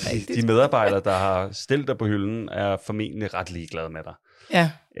 og de medarbejdere, der har stillet dig på hylden, er formentlig ret ligeglade med dig.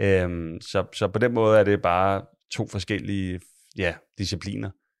 Ja. Så på den måde er det bare 2 forskellige discipliner.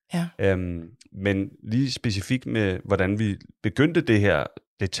 Ja. Men lige specifikt med, hvordan vi begyndte det her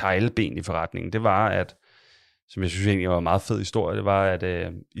detailben i forretningen, det var, at som jeg synes egentlig var en meget fed historie, det var,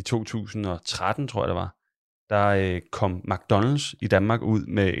 at i 2013, tror jeg det var, der kom McDonald's i Danmark ud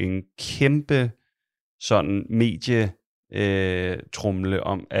med en kæmpe sådan medietrumle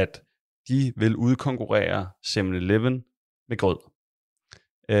om, at de vil udkonkurrere 7-Eleven med grød.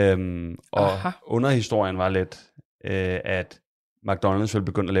 Og underhistorien var lidt, at McDonald's ville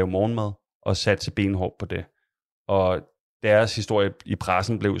begynde at lave morgenmad og satse benhårdt på det. Og deres historie i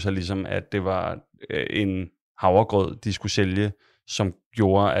pressen blev så ligesom, at det var en havregrød, de skulle sælge, som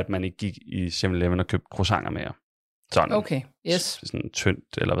gjorde, at man ikke gik i 7-Eleven og købte croissanter mere. Sådan, okay, yes. Sådan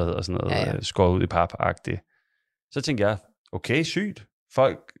tyndt, eller hvad hedder sådan noget, skåret ud i pap-agtigt. Så tænkte jeg, okay, sygt.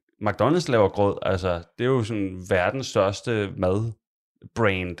 McDonald's laver grød, altså, det er jo sådan verdens største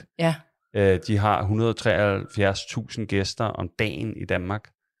madbrand. Ja. De har 173.000 gæster om dagen i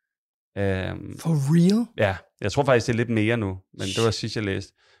Danmark. For real? Ja, jeg tror faktisk, det er lidt mere nu, men det var sidst, jeg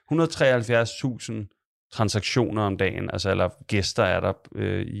læste. 173.000 transaktioner om dagen, altså eller gæster er der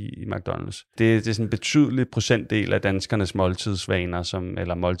i McDonald's. Det er sådan en betydelig procentdel af danskernes måltidsvaner,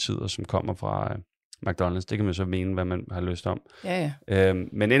 eller måltider, som kommer fra McDonald's. Det kan man så mene, hvad man har lyst om. Ja.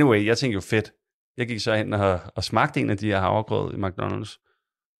 Men anyway, jeg tænkte jo fedt. Jeg gik så hen og smagte en af de her havregrød i McDonald's.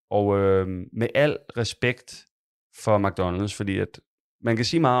 Og med al respekt for McDonald's, fordi at man kan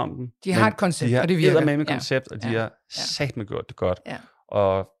sige meget om dem. De har et koncept, og det virker. De har med koncept, og de har satme gjort det godt. Ja.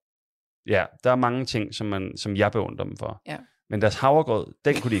 Og ja, der er mange ting, som jeg beundrer dem for. Ja. Men deres havregrød,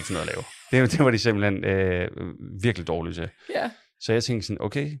 den kunne de ikke finde ud af at lave. Det var de simpelthen virkelig dårlige til. Ja. Så jeg tænkte sådan,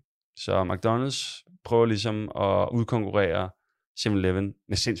 okay, så McDonald's prøver ligesom at udkonkurrere 7-Eleven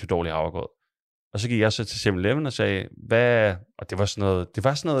med sindssygt dårlig havregrød. Og så gik jeg så til 7-Eleven og sagde, og det var sådan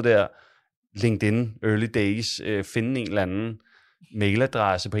noget der LinkedIn, early days, finde en eller anden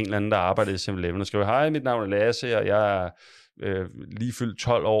mailadresse på en eller anden, der arbejdede i 7-Eleven, og skrev, hej, mit navn er Lasse, og jeg er lige fyldt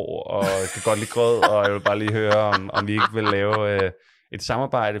 12 år, og kan godt lide grød, og jeg vil bare lige høre, om vi ikke vil lave et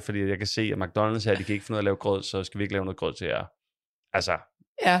samarbejde, fordi jeg kan se, at McDonald's her, de kan ikke finde ud af at lave grød, så skal vi ikke lave noget grød til jer. Altså,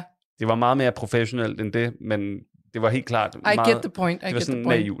 det var meget mere professionelt end det, men det var helt klart meget, I get the point. Det var sådan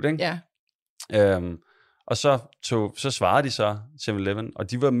naivt, ikke? Ja. Og så svarede de så 7-Eleven,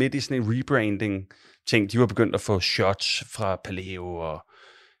 og de var midt i sådan en rebranding ting. De var begyndt at få shots fra Paleo og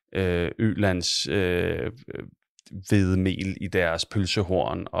Ølands hvedemel i deres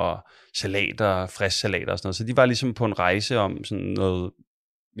pølsehorn og salater, frisk salater og sådan noget. Så de var ligesom på en rejse om sådan noget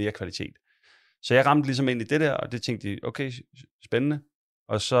mere kvalitet. Så jeg ramte ligesom ind i det der, og det tænkte de, okay, spændende.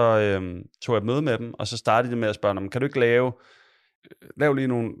 Og så tog jeg et møde med dem, og så startede de med at spørge dem, kan du ikke lav lige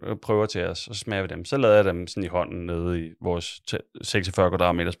nogle prøver til os, og så smager vi dem. Så lavede jeg dem sådan i hånden nede i vores 46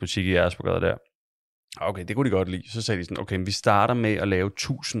 kvadratmeters butik i Jægersborgade der. Okay, det kunne de godt lide. Så sagde de sådan, okay, vi starter med at lave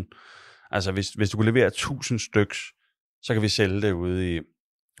 1000. Altså, hvis du kunne levere 1000 styks, så kan vi sælge det ude i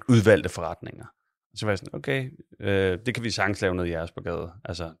udvalgte forretninger. Så var jeg sådan, okay, det kan vi sagtens lave noget i Jægersborgade.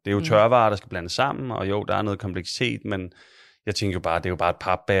 Altså, det er jo tørvarer, der skal blandes sammen, og jo, der er noget kompleksitet, men jeg tænker jo bare, det er jo bare et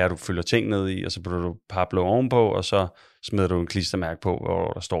papbæger, du fylder ting ned i, og så putter du paplåg ovenpå, og så smider du en klistermærke på,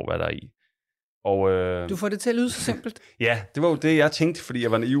 hvor der står, hvad der er i. Og, du får det til at lyde så simpelt. Ja, det var jo det, jeg tænkte, fordi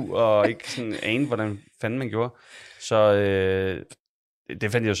jeg var naiv, og ikke sådan anede, hvordan fanden man gjorde. Så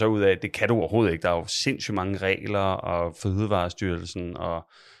det fandt jeg så ud af, at det kan du overhovedet ikke. Der er jo sindssygt mange regler, og Fødevarestyrelsen, og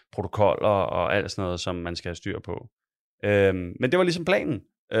protokoller, og alt sådan noget, som man skal have styr på. Men det var ligesom planen.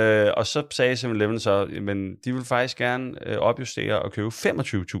 Og så sagde 7-Eleven så, men de vil faktisk gerne opjustere og købe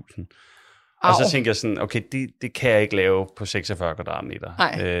 25.000. Og så tænkte jeg sådan, okay, det kan jeg ikke lave på 46 kvadratmeter.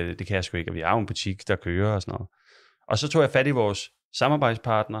 Det kan jeg sgu ikke, og vi har jo en butik, der kører og sådan noget. Og så tog jeg fat i vores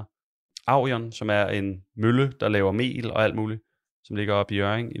samarbejdspartner, Aurion, som er en mølle, der laver mel og alt muligt, som ligger oppe i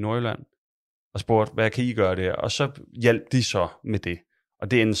Hjørring i Nordjylland, og spurgte, hvad kan I gøre der? Og så hjalp de så med det.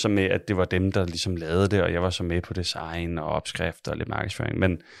 Og det endte så med, at det var dem, der ligesom lavede det, og jeg var så med på design og opskrifter og lidt markedsføring.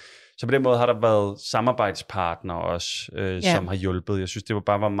 Men så på den måde har der været samarbejdspartnere også, som har hjulpet. Jeg synes, det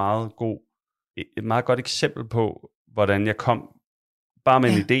var et meget godt eksempel på, hvordan jeg kom bare med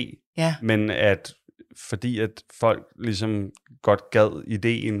en idé, men at fordi at folk ligesom godt gad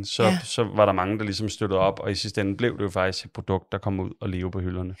ideen, så var der mange, der ligesom støttede op, og i sidste ende blev det jo faktisk et produkt, der kom ud og leve på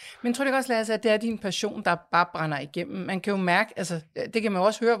hylderne. Men tror du ikke også, Lasse, at det er din passion, der bare brænder igennem? Man kan jo mærke, altså det kan man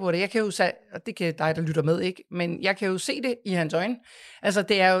også høre på det, jeg kan jo se, og det kan dig, der lytter med, ikke? Men jeg kan jo se det i hans øjne. Altså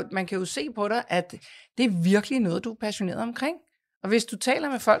det er jo, man kan jo se på dig, at det er virkelig noget, du er passioneret omkring. Og hvis du taler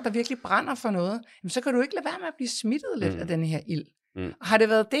med folk, der virkelig brænder for noget, så kan du ikke lade være med at blive smittet lidt af den her ild. Har det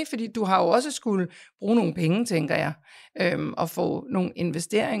været det, fordi du har jo også skulle bruge nogle penge, tænker jeg, og få nogle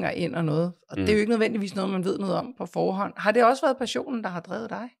investeringer ind og noget. Og det er jo ikke nødvendigvis noget, man ved noget om på forhånd. Har det også været passionen, der har drevet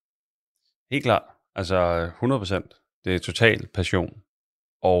dig? Helt klart. Altså 100%. Det er total passion.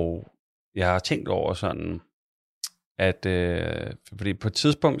 Og jeg har tænkt over sådan, at fordi på et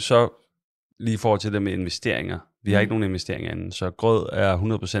tidspunkt så, lige i forhold til det med investeringer, vi har ikke nogen investeringer inden, så Grød er 100%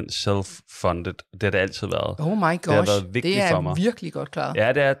 self-funded. Det har det altid været. Oh my gosh, det har været vigtigt for mig. Det er virkelig godt klaret.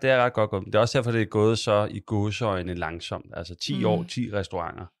 Ja, det er ret godt gået. Det er også derfor, det er gået så i gåseøjne langsomt. Altså 10 år, 10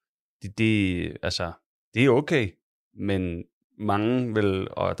 restauranter. Det er okay, men mange vil,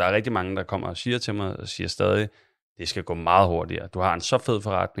 og der er rigtig mange, der kommer og siger til mig, og siger stadig, det skal gå meget hurtigere. Du har en så fed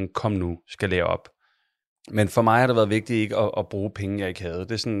forretning, kom nu, skal lære op. Men for mig har det været vigtigt ikke at bruge penge, jeg ikke havde.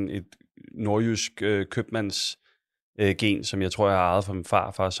 Det er sådan et nordjysk købmands gen, som jeg tror, jeg har ejet fra min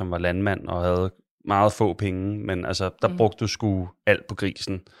farfar, som var landmand og havde meget få penge, men altså, der brugte du sgu alt på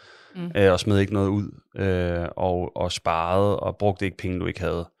grisen, og smed ikke noget ud, og sparede, og brugte ikke penge, du ikke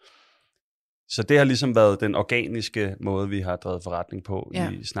havde. Så det har ligesom været den organiske måde, vi har drevet forretning på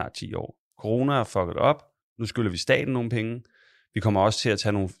i snart 10 år. Corona er fucket op, nu skylder vi staten nogle penge, vi kommer også til at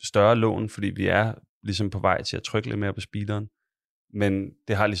tage nogle større lån, fordi vi er ligesom på vej til at trykke lidt mere på speederen, men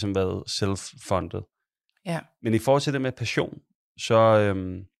det har ligesom været self-funded. Ja. Men i forhold til det med passion, så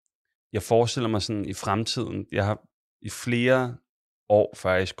jeg forestiller mig sådan i fremtiden, jeg har i flere år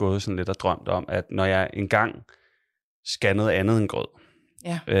faktisk gået sådan lidt og drømt om, at når jeg engang skal noget andet end grød,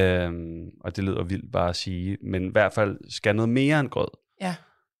 og det lyder vildt bare at sige, men i hvert fald skal noget mere end grød. Ja.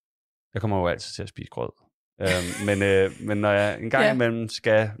 Jeg kommer jo altid til at spise grød. Men når jeg engang imellem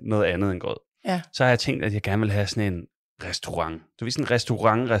skal noget andet end grød, så har jeg tænkt, at jeg gerne vil have sådan en restaurant. Du ved, sådan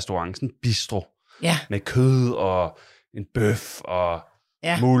en restaurant, sådan en bistro. Ja. Med kød og en bøf og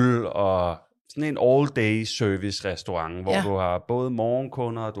muld og sådan en all-day service restaurant, hvor du har både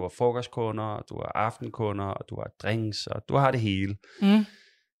morgenkunder, du har frokostkunder, du har aftenkunder, og du har drinks, og du har det hele.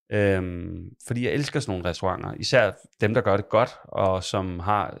 Fordi jeg elsker sådan nogle restauranter, især dem, der gør det godt, og som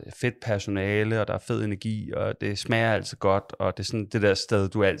har fedt personale, og der er fed energi, og det smager altid godt, og det er sådan det der sted,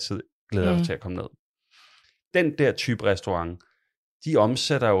 du altid glæder dig til at komme ned. Den der type restaurant, de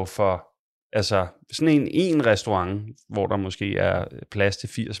omsætter jo for, altså sådan en restaurant, hvor der måske er plads til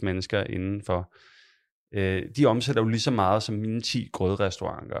 80 mennesker indenfor, de omsætter jo lige så meget som mine 10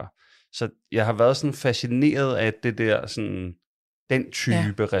 grødrestauranter. Så jeg har været sådan fascineret af det der sådan, den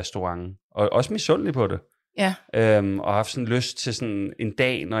type restaurant, og også misundelig på det. Ja. Og haft sådan lyst til sådan en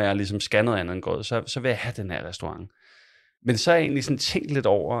dag, når jeg ligesom skal noget andet end grød, så vil jeg have den her restaurant. Men så er jeg egentlig sådan tænkt lidt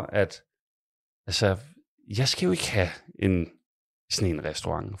over, at altså, jeg skal jo ikke have sådan en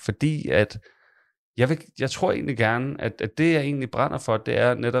restaurant, fordi at jeg tror egentlig gerne, at det jeg egentlig brænder for, det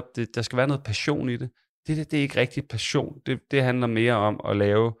er netop, der skal være noget passion i det. Det er ikke rigtig passion. Det handler mere om at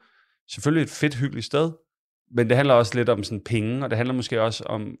lave selvfølgelig et fedt, hyggeligt sted, men det handler også lidt om sådan penge, og det handler måske også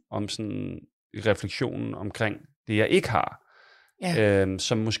om sådan refleksionen omkring det, jeg ikke har. Ja.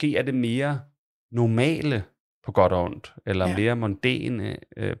 Som måske er det mere normale på godt og ondt, eller mere mondæne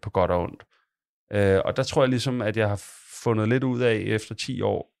på godt og ondt. Og der tror jeg ligesom, at jeg har fundet lidt ud af efter 10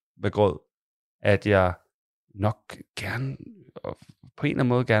 år med grød, at jeg nok gerne, på en eller anden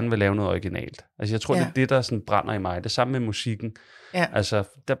måde gerne vil lave noget originalt. Altså jeg tror, det er det, der sådan brænder i mig. Det samme med musikken. Ja. Altså,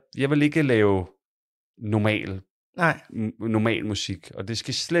 jeg vil ikke lave normal musik, og det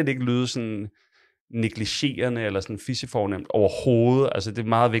skal slet ikke lyde sådan negligerende eller sådan fissefornemt overhovedet. Altså det er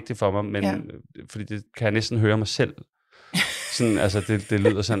meget vigtigt for mig, men fordi det kan jeg næsten høre mig selv. Sådan, altså det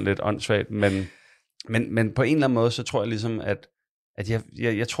lyder sådan lidt åndssvagt, men på en eller anden måde, så tror jeg ligesom, at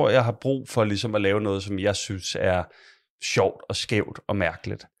jeg tror, jeg har brug for ligesom at lave noget, som jeg synes er sjovt og skævt og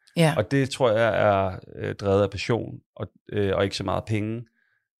mærkeligt. Ja. Og det tror jeg er drevet af passion og ikke så meget penge.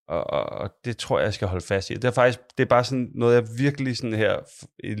 Og det tror jeg skal holde fast i. Det er bare sådan noget, jeg virkelig sådan her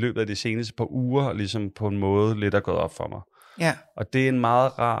i løbet af de seneste par uger, ligesom på en måde lidt er gået op for mig. Ja. Og det er en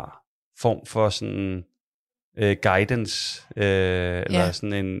meget rar form for sådan guidance, eller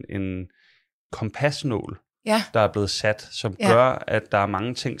sådan en kompasnål, der er blevet sat, som gør, at der er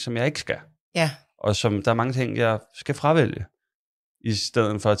mange ting, som jeg ikke skal. Ja. Og som der er mange ting, jeg skal fravælge. I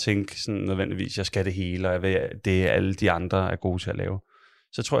stedet for at tænke sådan nødvendigvis, jeg skal det hele, og jeg ved, det alle de andre er gode til at lave.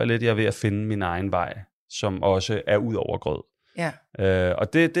 Så tror jeg lidt, jeg er ved at finde min egen vej, som også er ud over grød. Ja.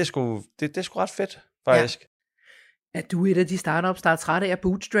 Og det er sgu ret fedt, faktisk. Ja. Er du et af de startups, der er træt af at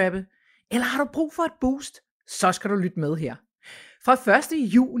bootstrappe? Eller har du brug for et boost? Så skal du lytte med her. Fra 1.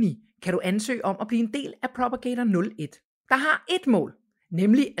 juni kan du ansøge om at blive en del af Propagator 01, der har et mål,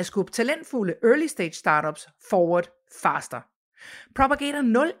 nemlig at skubbe talentfulde early stage startups forward faster.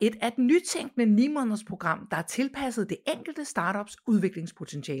 Propagator 01 er et nytænkende 9-måneders program, der er tilpasset det enkelte startups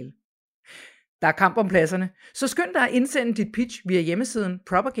udviklingspotentiale. Der er kamp om pladserne, så skynd dig at indsende dit pitch via hjemmesiden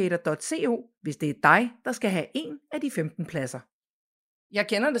propagator.co, hvis det er dig, der skal have en af de 15 pladser. Jeg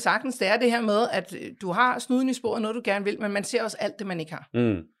kender det sagtens, det er det her med, at du har snuden i sporet, noget du gerne vil, men man ser også alt det, man ikke har.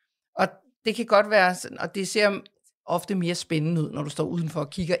 Mm. Og det kan godt være sådan, og det ser ofte mere spændende ud, når du står udenfor og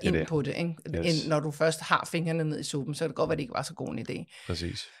kigger ind på det, ikke? End når du først har fingrene ned i suppen, så kan det godt være, det ikke var så god en idé.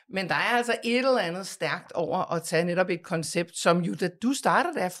 Præcis. Men der er altså et eller andet stærkt over at tage netop et koncept, som jo, da du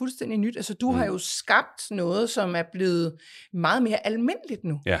starter, det er fuldstændig nyt. Altså, du har jo skabt noget, som er blevet meget mere almindeligt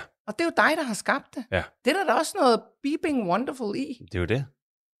nu. Ja. Og det er jo dig, der har skabt det. Ja. Det er der også noget beeping wonderful i. Det er jo det.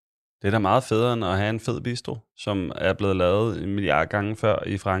 Det er da meget federe end at have en fed bistro, som er blevet lavet 1 milliard gange før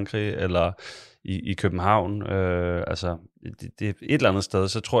i Frankrig, eller i København. Altså, det er et eller andet sted,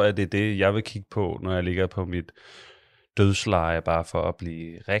 så tror jeg, det er det, jeg vil kigge på, når jeg ligger på mit dødsleje, bare for at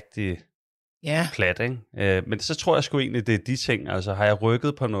blive rigtig plat, ikke? Men så tror jeg sgu egentlig, det er de ting. Altså, har jeg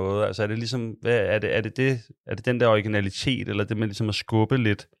rykket på noget? Altså, er det ligesom, er det den der originalitet, eller det med ligesom at skubbe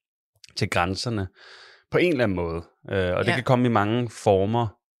lidt til grænserne på en eller anden måde? Og det kan komme i mange former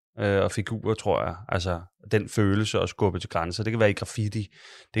og figurer, tror jeg. Altså, den følelse at skubbe til grænser. Det kan være i graffiti,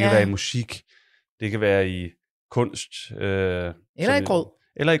 det kan være i musik, det kan være i kunst. Eller i grød.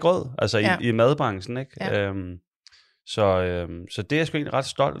 Eller i grød, altså i madbranchen, ikke? Ja. Så det er jeg sgu egentlig ret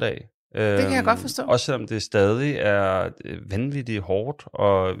stolt af. Det kan jeg godt forstå. Også selvom det stadig er vanvittigt hårdt,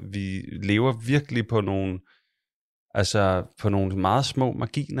 og vi lever virkelig på nogle meget små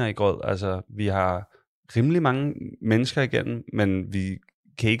marginer i grød. Altså, vi har rimelig mange mennesker igennem, men vi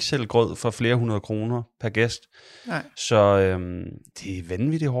kan ikke sælge grød for flere 100 kroner per gæst. Nej. Så det er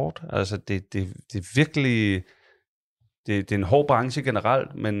vanvittigt hårdt. Altså, det er virkelig... Det er en hård branche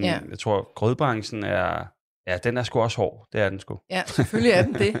generelt, men jeg tror, grødbranchen den er sgu også hård. Det er den sgu. Ja, selvfølgelig er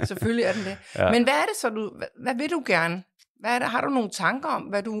den det. Selvfølgelig er den det. Ja. Men hvad er det så, hvad vil du gerne? Hvad er det? Har du nogle tanker om,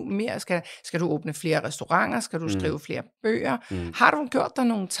 hvad du mere skal? Skal du åbne flere restauranter? Skal du skrive flere bøger? Har du gjort dig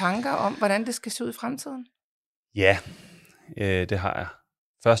nogle tanker om, hvordan det skal se ud i fremtiden? Ja, det har jeg.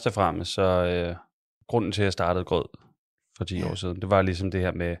 Først og fremmest, så grunden til, at jeg startede grød for 10 år siden, det var ligesom det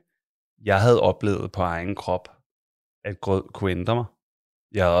her med, jeg havde oplevet på egen krop, at grød kunne ændre mig.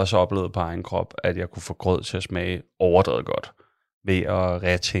 Jeg havde også oplevet på egen krop, at jeg kunne få grød til at smage overdrevet godt, ved at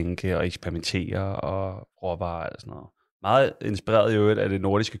retænke og eksperimentere og råvarer og sådan noget. Meget inspireret i øvrigt af det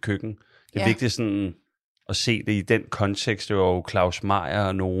nordiske køkken. Det er vigtigt sådan at se det i den kontekst. Det var jo Claus Meyer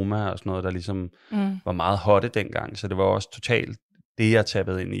og Noma og sådan noget, der ligesom var meget hotte dengang, så det var også totalt det, jeg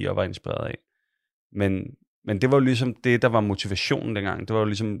tappede ind i og var inspireret af. Men det var jo ligesom det, der var motivationen dengang. Det var jo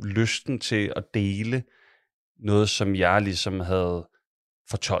ligesom lysten til at dele noget, som jeg ligesom havde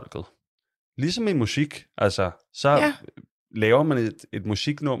fortolket. Ligesom i musik, altså, så laver man et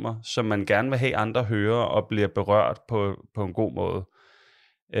musiknummer, som man gerne vil have andre høre og bliver berørt på en god måde.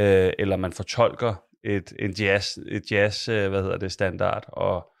 Eller man fortolker et jazz standard,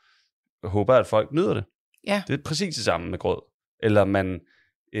 og håber, at folk nyder det. Ja. Det er præcis det samme med grød. Eller man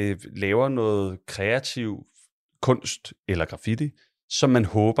laver noget kreativ kunst eller graffiti, som man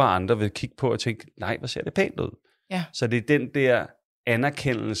håber, andre vil kigge på og tænke, nej, hvor ser det pænt ud. Ja. Så det er den der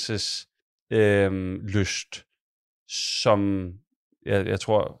anerkendelses lyst, som jeg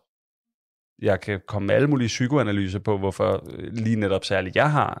tror, jeg kan komme med alle mulige psykoanalyser på, hvorfor lige netop særligt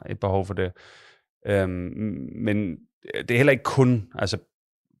jeg har et behov for det. Men det er heller ikke kun, altså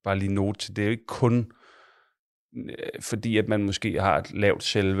bare lige note til, det er jo ikke kun fordi, at man måske har et lavt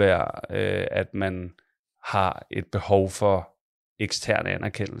selvværd, at man har et behov for ekstern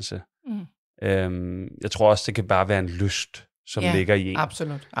anerkendelse. Jeg tror også, det kan bare være en lyst, som ligger i en.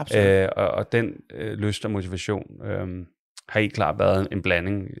 Absolut. Og den lyst og motivation har helt klart været en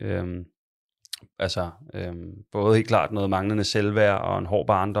blanding. Både helt klart noget manglende selvværd og en hård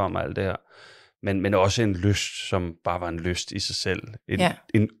barndom og alt det her, men også en lyst, som bare var en lyst i sig selv.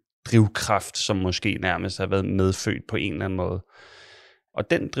 En drivkraft, som måske nærmest har været medfødt på en eller anden måde. Og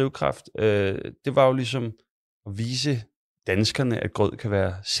den drivkraft, det var jo ligesom at vise danskerne, at grød kan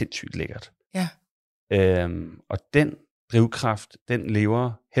være sindssygt lækkert. Ja. Og den drivkraft, den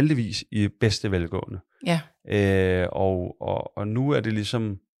lever heldigvis i bedste velgående. Ja. Og nu er det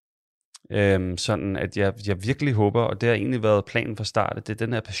ligesom sådan, at jeg virkelig håber, og det har egentlig været planen fra start, det er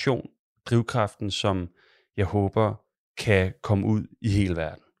den her passion, drivkraften, som jeg håber kan komme ud i hele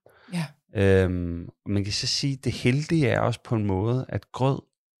verden. Ja. Man kan så sige, at det heldige er også på en måde, at grød,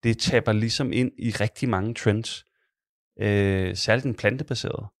 det taber ligesom ind i rigtig mange trends. Særligt den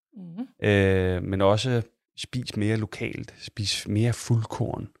plantebaserede. Men også spis mere lokalt, spis mere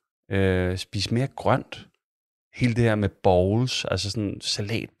fuldkorn, spis mere grønt. Hele det her med bowls, altså sådan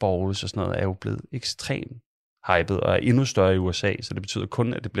salatbowls og sådan noget, er jo blevet ekstremt hypet og er endnu større i USA, så det betyder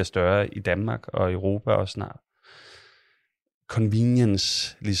kun, at det bliver større i Danmark og Europa og snart.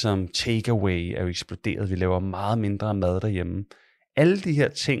 Convenience, ligesom takeaway, er jo eksploderet. Vi laver meget mindre mad derhjemme. Alle de her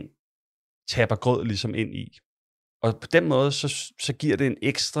ting taber grød ligesom ind i. Og på den måde, så giver det en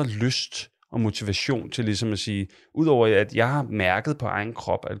ekstra lyst og motivation til ligesom at sige, udover at jeg har mærket på egen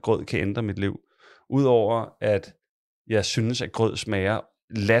krop, at grød kan ændre mit liv, udover at jeg synes, at grød smager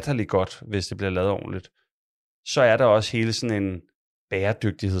latterligt godt, hvis det bliver lavet ordentligt, så er der også hele sådan en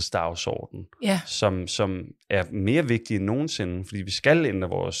bæredygtighedsdagsorden, som er mere vigtig end nogensinde, fordi vi skal ændre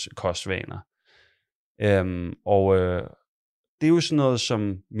vores kostvaner. Det er jo sådan noget,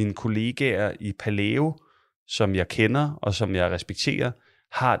 som mine kollegaer i Paleo, som jeg kender og som jeg respekterer,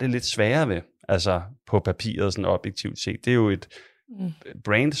 har det lidt sværere ved, altså på papiret sådan objektivt set. Det er jo et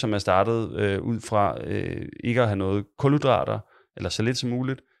brand, som er startet ud fra ikke at have noget kulhydrater, eller så lidt som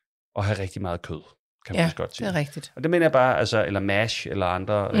muligt, og have rigtig meget kød, kan man godt sige. Det er rigtigt. Og det mener jeg bare, altså, eller MASH, eller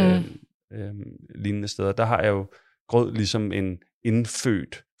andre lignende steder, der har jeg jo grød ligesom en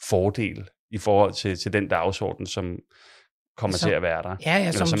indfødt fordel i forhold til den dagsorden, som kommer til at være der.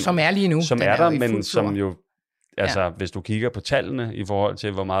 Ja, som er lige nu. Som er der, men som jo, altså hvis du kigger på tallene i forhold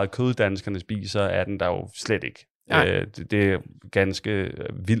til, hvor meget kød danskerne spiser, er den der jo slet ikke. Det er ganske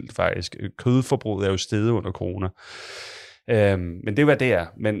vildt faktisk. Kødforbruget er jo steget under corona. Men det er hvad det er.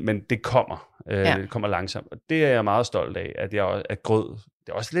 Men det kommer. Det kommer langsomt. Og det er jeg meget stolt af, at grød, det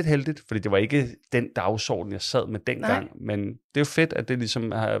er også lidt heldigt, fordi det var ikke den dagsorden, jeg sad med dengang. Men det er jo fedt, at det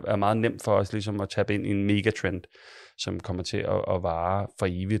ligesom er meget nemt for os ligesom at tabe ind i en megatrend, som kommer til at vare for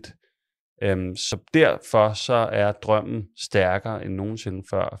evigt. Så derfor så er drømmen stærkere end nogensinde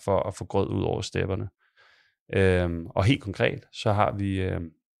før, for at få grød ud over stepperne. Og helt konkret, så har vi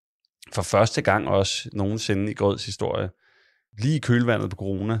for første gang også nogensinde i grøds historie, lige i kølvandet på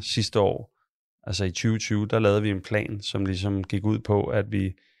corona sidste år, altså i 2020, der lavede vi en plan, som ligesom gik ud på, at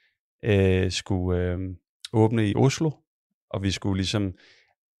vi skulle åbne i Oslo, og vi skulle ligesom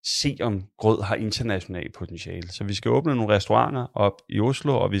se, om grød har internationalt potentiale. Så vi skal åbne nogle restauranter op i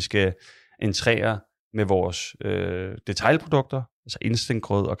Oslo, og vi skal entrere med vores detailprodukter, altså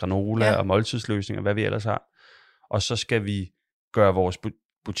instantgrød og granola og måltidsløsninger, hvad vi ellers har. Og så skal vi gøre vores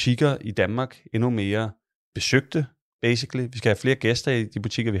butikker i Danmark endnu mere besøgte, basically. Vi skal have flere gæster i de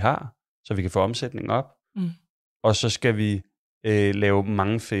butikker, vi har, så vi kan få omsætningen op. Og så skal vi lave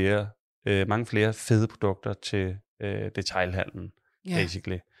mange flere fede produkter til detailhandlen,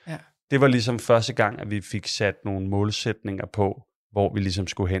 basically. Ja. Det var ligesom første gang, at vi fik sat nogle målsætninger på, hvor vi ligesom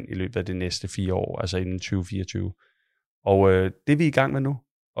skulle hen i løbet af de næste 4 år, altså inden 2024. Og det er vi i gang med nu.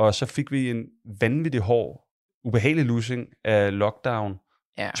 Og så fik vi en vanvittig hård, ubehagelig losing af lockdown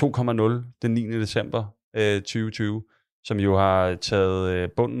 2.0 den 9. december 2020, som jo har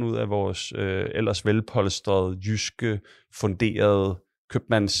taget bunden ud af vores ellers velpolstrede, jyske, funderede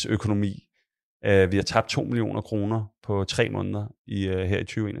købmandsøkonomi. Vi har tabt 2 millioner kroner på 3 måneder her i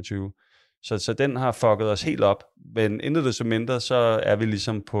 2021. Så den har fucket os helt op. Men intet det så mindre, så er vi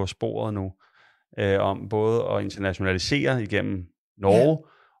ligesom på sporet nu om både at internationalisere igennem Norge,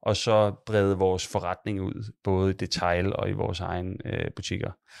 og så brede vores forretning ud, både i detail og i vores egen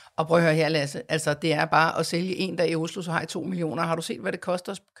butikker. Og prøv at høre her, Lasse. Altså, det er bare at sælge en dag i Oslo, så har I 2 millioner. Har du set, hvad det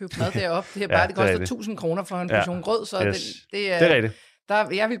koster at købe mad deroppe? Det er bare, det koster 1000 kroner for en portion grød, så det er rigtigt.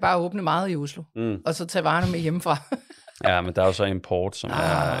 Jeg vil bare åbne meget i Oslo, og så tage varerne med hjemmefra. Ja, men der er jo så import, som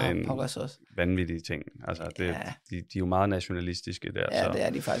er en vanvittig ting. Altså, de er jo meget nationalistiske der. Ja, så. det er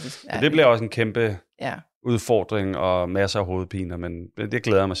de faktisk. Ja, det bliver også en kæmpe udfordring og masser af hovedpiner, men det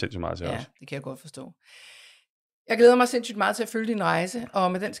glæder jeg mig sindssygt meget til også. Ja, det kan jeg godt forstå. Jeg glæder mig sindssygt meget til at følge din rejse,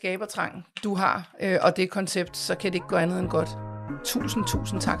 og med den skabertrang, du har, og det koncept, så kan det ikke gå andet end godt.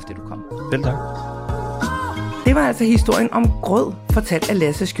 Tusind tak, fordi du kom. Selv tak. Det var altså historien om grød, fortalt af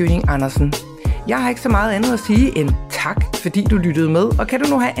Lasse Skøning Andersen. Jeg har ikke så meget andet at sige end tak, fordi du lyttede med, og kan du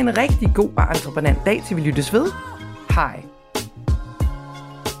nu have en rigtig god og entreprenant dag, til vi lyttes ved. Hej.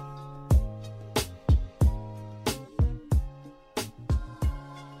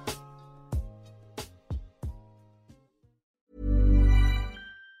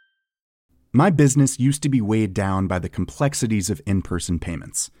 My business used to be weighed down by the complexities of in-person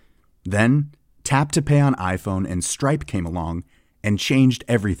payments. Then, Tap to Pay on iPhone and Stripe came along and changed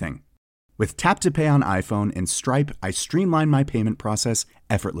everything. With Tap to Pay on iPhone and Stripe, I streamlined my payment process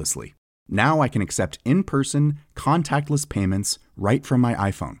effortlessly. Now I can accept in-person, contactless payments right from my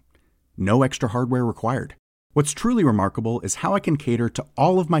iPhone. No extra hardware required. What's truly remarkable is how I can cater to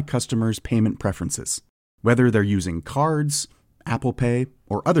all of my customers' payment preferences. Whether they're using cards, Apple Pay,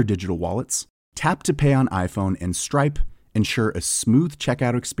 or other digital wallets, Tap to Pay on iPhone and Stripe ensure a smooth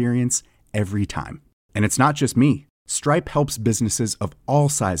checkout experience every time. And it's not just me. Stripe helps businesses of all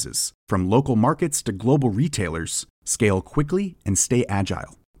sizes, from local markets to global retailers, scale quickly and stay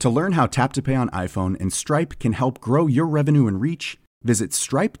agile. To learn how Tap to Pay on iPhone and Stripe can help grow your revenue and reach, visit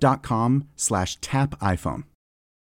stripe.com/tapiphone.